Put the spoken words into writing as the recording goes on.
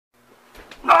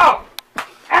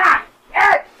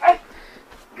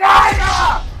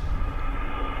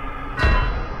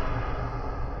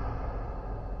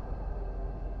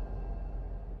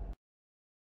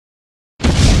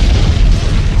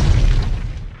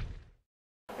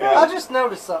I just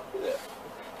noticed something. Yeah.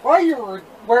 Why you were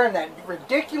wearing that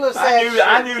ridiculous I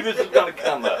shirt? knew this was going to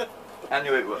come up. I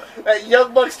knew it would. That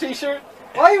Young Bucks t-shirt?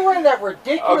 Why are you wearing that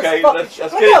ridiculous Okay, fucking let's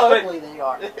shirt? get Look it how straight. ugly they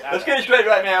are. Let's get it straight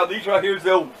right now. These right here is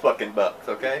the old fucking Bucks,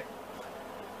 okay?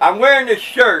 I'm wearing this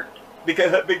shirt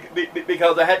because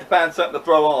I had to find something to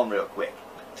throw on real quick.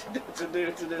 To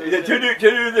do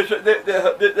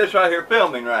this right here,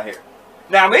 filming right here.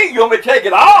 Now me, you want me to take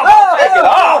it off? I'll take it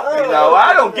off. You know,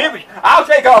 I don't give a shit. I'll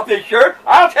take off this shirt.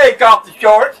 I'll take off the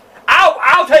shorts.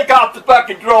 I'll take off the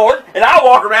fucking drawers, and I'll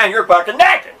walk around here fucking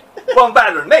naked. Won't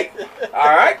bother me.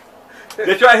 All right.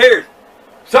 This right here,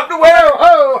 something to wear.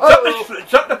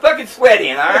 Something to fucking sweat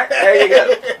in. All right. There you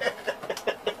go.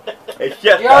 It's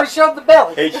just. You already showed the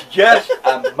belly. It's just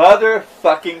a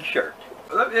motherfucking shirt.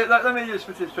 Let me just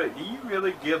put this straight. Do you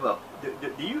really give a... Do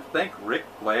you think Ric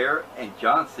Flair and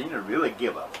John Cena really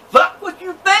give a fuck what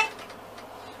you think?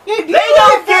 Yeah, They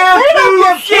don't give two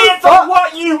shits on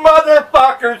what you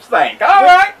motherfuckers think. All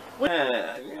right?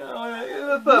 You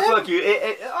know, fuck you.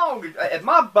 If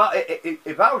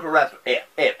I was a wrestler...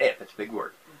 That's a big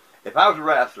word. If I was a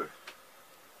wrestler...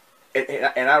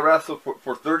 And I wrestled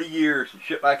for 30 years and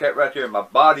shit like that right there. My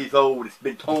body's old. It's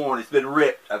been torn. It's been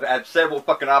ripped. I've had several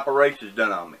fucking operations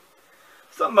done on me.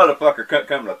 Some motherfucker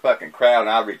come to the fucking crowd and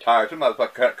I retired. Some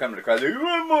motherfucker come to the crowd and say,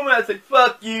 one moment I said,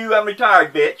 fuck you, I'm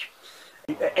retired, bitch.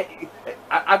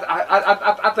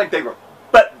 I think they were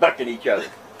butt-bucking each other.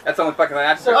 That's the only fucking thing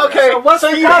I said. Okay, so what's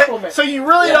the compliment? So you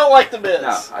really don't like the Miz?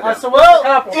 No, I don't. So what's the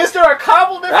compliment? Is there a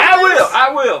compliment for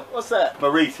I will. What's that?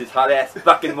 Maurice, his hot-ass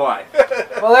fucking wife.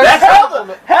 Well, there's a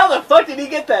compliment. How the fuck did he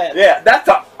get that? Yeah, that's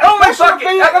the only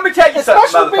fucking... Let me tell you something,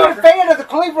 Especially being a motherfucker. fan of the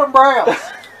Cleveland Browns.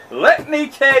 Let me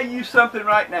tell you something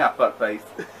right now, fuckface.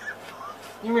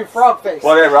 You mean frog face?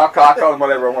 Whatever, I'll call him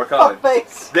whatever I want to call him. Frog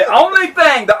face. The only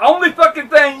fucking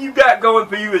thing you got going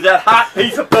for you is that hot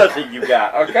piece of pussy you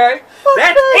got, okay?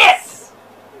 That's it!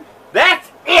 That's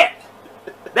it!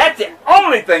 That's the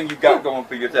only thing you got going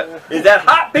for yourself. Is that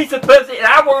hot piece of pussy, and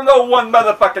I want to know one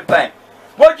motherfucking thing.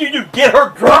 What'd you do? Get her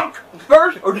drunk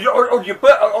first? Or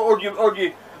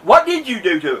what did you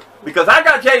do to her? Because I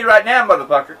gotta tell you right now,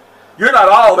 motherfucker, you're not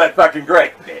all that fucking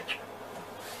great, bitch.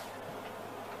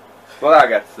 What I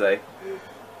got to say.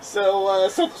 So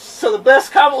the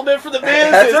best compliment for the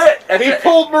Miz That's is it. That's he it.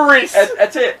 pulled Maurice.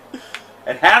 That's it.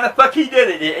 And how the fuck he did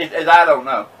it is I don't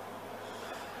know.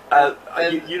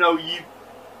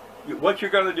 What you're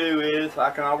gonna do is,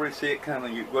 I can already see it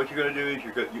coming. What you're gonna do is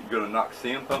you're gonna knock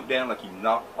CM Punk down like you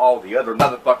knocked all the other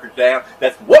motherfuckers down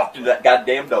that's walked through that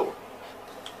goddamn door.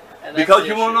 Because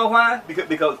you wanna know why?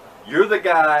 Because you're the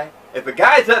guy. If a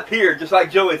guy's up here, just like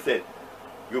Joey said,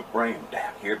 you'll bring him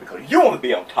down here because you want to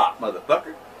be on top,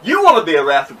 motherfucker. You want to be a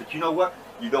wrestler, but you know what?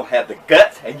 You don't have the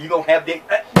guts and you don't have the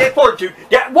fortitude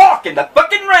that walk in the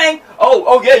fucking ring.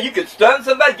 Oh yeah, you could stun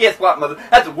somebody. Guess what, mother?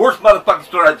 That's the worst motherfucking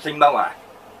story I've seen in my life.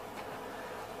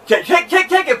 Take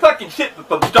a fucking shit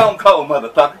from Stone Cold,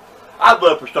 motherfucker. I'd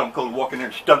love for Stone Cold to walk in there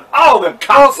and stun all them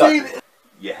cocksuckers.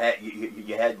 You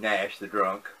had Nash the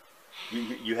drunk.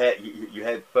 You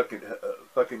had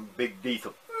fucking Big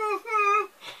Diesel.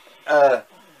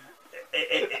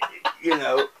 You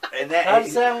know, and that. How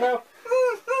does that go?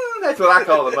 That's what I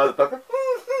call the motherfucker.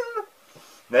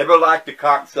 Never liked the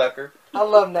cocksucker. I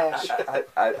love Nash.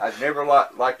 I never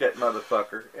liked that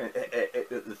motherfucker.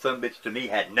 The son bitch to me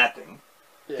had nothing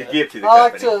to give to the company. I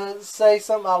like to say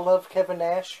something. I love Kevin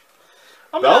Nash.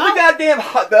 The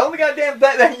only goddamn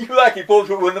thing you like is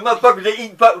when the motherfuckers are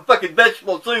eating fucking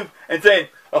vegetable soup and saying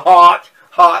hot.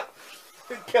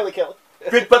 Kelly.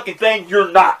 Good fucking thing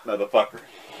you're not, motherfucker.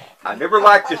 I never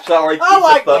liked this sorry piece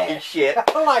of fucking shit.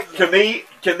 I like to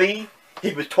me,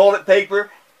 he was toilet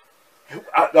paper.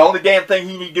 The only damn thing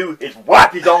he need to do is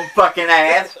wipe his own fucking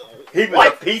ass. He was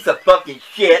a piece of fucking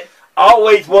shit.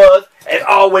 Always was and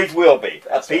always will be.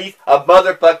 A piece of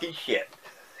motherfucking shit.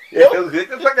 Get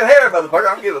the fucking hair, motherfucker.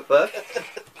 I don't give a fuck.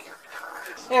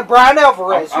 And Brian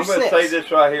Alvarez, I'm going to say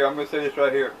this right here.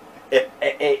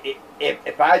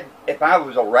 If I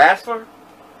was a wrestler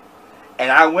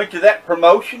and I went to that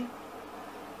promotion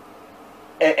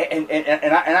and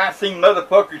I seen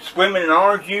motherfuckers swimming in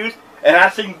orange juice and I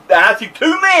seen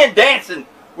two men dancing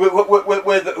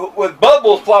with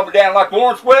bubbles flopping down like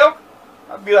Lawrence Welk,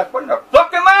 I'd be like, what in the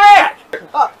fuck am I at?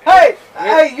 Hey,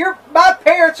 my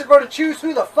parents are going to choose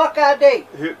who the fuck I date.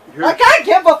 Like, I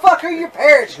give a fuck who your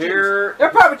parents choose. They'll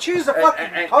probably choose a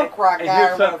fucking punk rock guy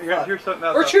here's something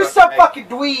else. or choose some fucking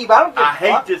dweeb. I don't give a fuck. I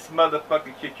hate this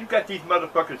motherfucking shit. You got these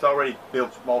motherfuckers already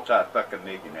built multi-fucking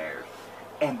millionaires.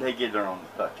 And they get their own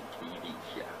fucking TV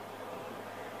show.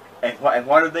 And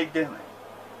what are they doing?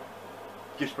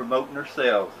 just promoting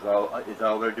themselves is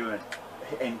all they're doing,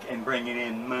 and bringing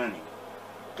in money.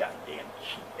 Goddamn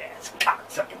cheap ass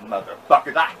cocksucking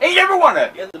motherfuckers! I hate every one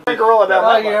of you. The gorilla down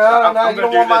I'm you gonna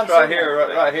don't do want this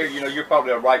right here. You know, you're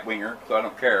probably a right winger, so I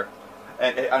don't care.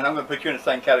 And I'm gonna put you in the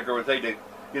same category as they do.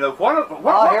 You know, why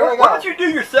don't you do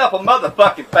yourself a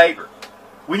motherfucking favor?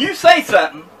 When you say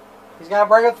something, he's gonna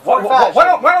bring up the 45.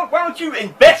 why don't you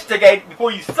investigate it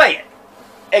before you say it?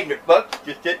 Ignorant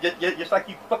fucks, just like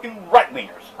you fucking right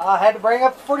wingers. I had to bring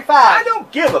up the 45. I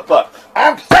don't give a fuck.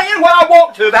 I'm saying what I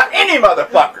want to about any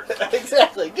motherfuckers.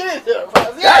 Exactly. Get into it,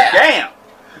 bro. Yeah.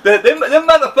 Goddamn. Them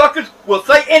motherfuckers will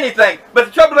say anything, but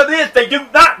the trouble is they do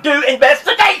not do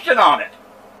investigation on it.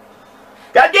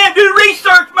 Goddamn, do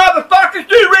research, motherfuckers.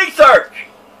 Do research.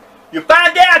 You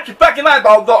find out you fucking lie,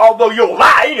 although you'll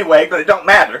lie anyway, but it don't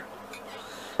matter.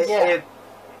 Yeah.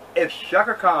 If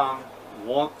Shaka Khan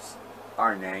wants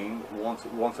our name, wants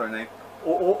our name,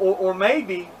 or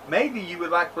maybe you would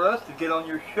like for us to get on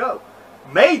your show.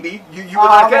 Maybe you would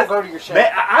like us. Go to your show.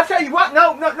 I tell you what,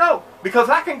 no, because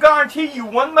I can guarantee you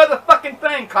one motherfucking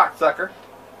thing, cocksucker,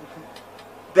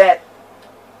 that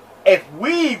if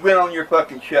we went on your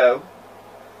fucking show,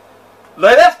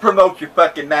 let us promote your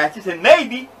fucking matches, and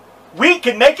maybe we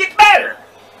can make it better.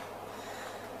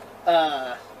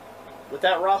 With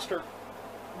that roster.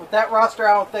 With that roster,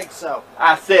 I don't think so.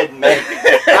 I said maybe.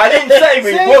 I didn't say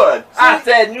we would. I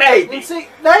said maybe. See,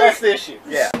 that's the issue.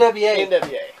 Yeah.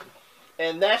 NWA.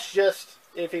 And that's just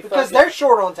because they're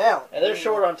short on talent. And they're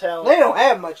short on talent. They don't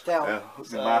have much talent.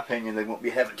 In my opinion, they won't be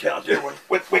having talent there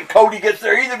when Cody gets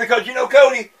there either, because you know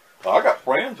Cody. Oh, I got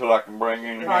friends that I can bring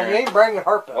in here. No, you ain't bringing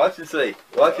Harpo. Watch and see.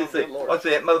 Watch and see. Watch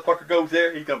that motherfucker goes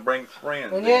there, he's gonna bring his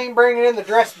friends. And you ain't bringing in the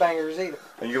dress bangers either.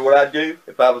 And you know what I'd do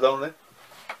if I was on there?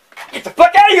 Get the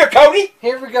fuck out of here, Cody!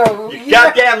 Here we go. You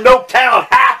goddamn no talent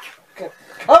hack!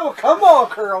 Oh, come on,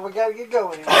 Curl. We gotta get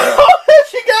going. You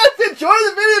guys enjoy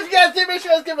the video. If you guys did, make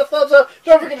sure you guys give it a thumbs up.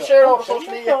 Don't forget to share it on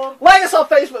social media. Like us on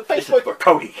Facebook. This is for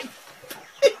Cody.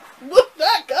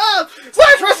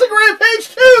 .com/Wrestling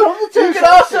Rampage 2.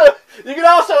 You can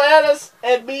also add us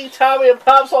and me, Tommy, and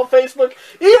Pops on Facebook.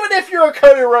 Even if you're a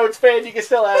Cody Rhodes fan, you can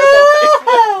still add us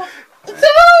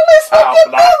on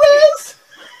Facebook.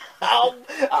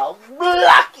 I'll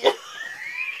block you.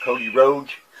 Cody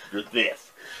Rhodes, you're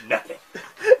this. Nothing.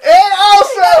 And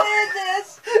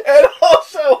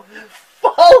also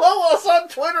follow us on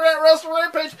Twitter at Wrestling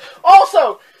Rampage.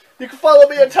 Also, you can follow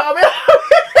me and Tommy.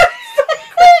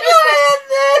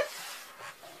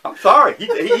 I'm sorry. We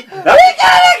gotta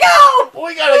go.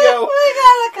 We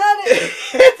gotta cut it.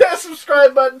 Hit that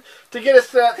subscribe button to get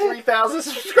us to that 3,000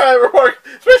 subscriber mark.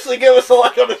 Especially give us a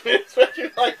like on this video,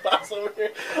 especially like Boss over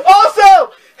here.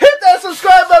 Also, hit that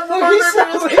subscribe button for more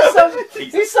videos.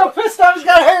 He's so pissed off he's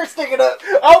got hair sticking up.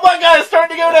 Oh my God, it's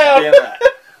starting to go down. Damn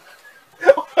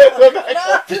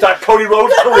right. Just like Cody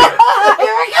Rhodes' career. Here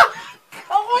we go.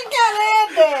 Oh my God,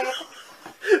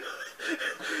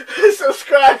 and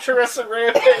subscribe to Wrestling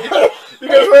Rampage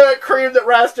because we're that cream that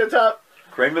rises to the top.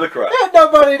 Cream of the crop. Yeah,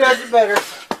 nobody does it better.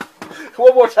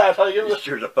 One more time, I'll give it.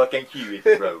 Sure the fuck ain't you,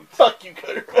 Rhodes. Fuck you,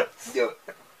 Cody Rhodes. Do it.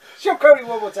 Show Cody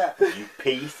one more time. You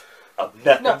piece of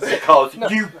nothing, because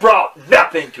you brought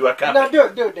nothing to a company. No,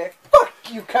 do it, Dick. Fuck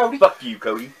you, Cody. Fuck you,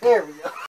 Cody. There we go.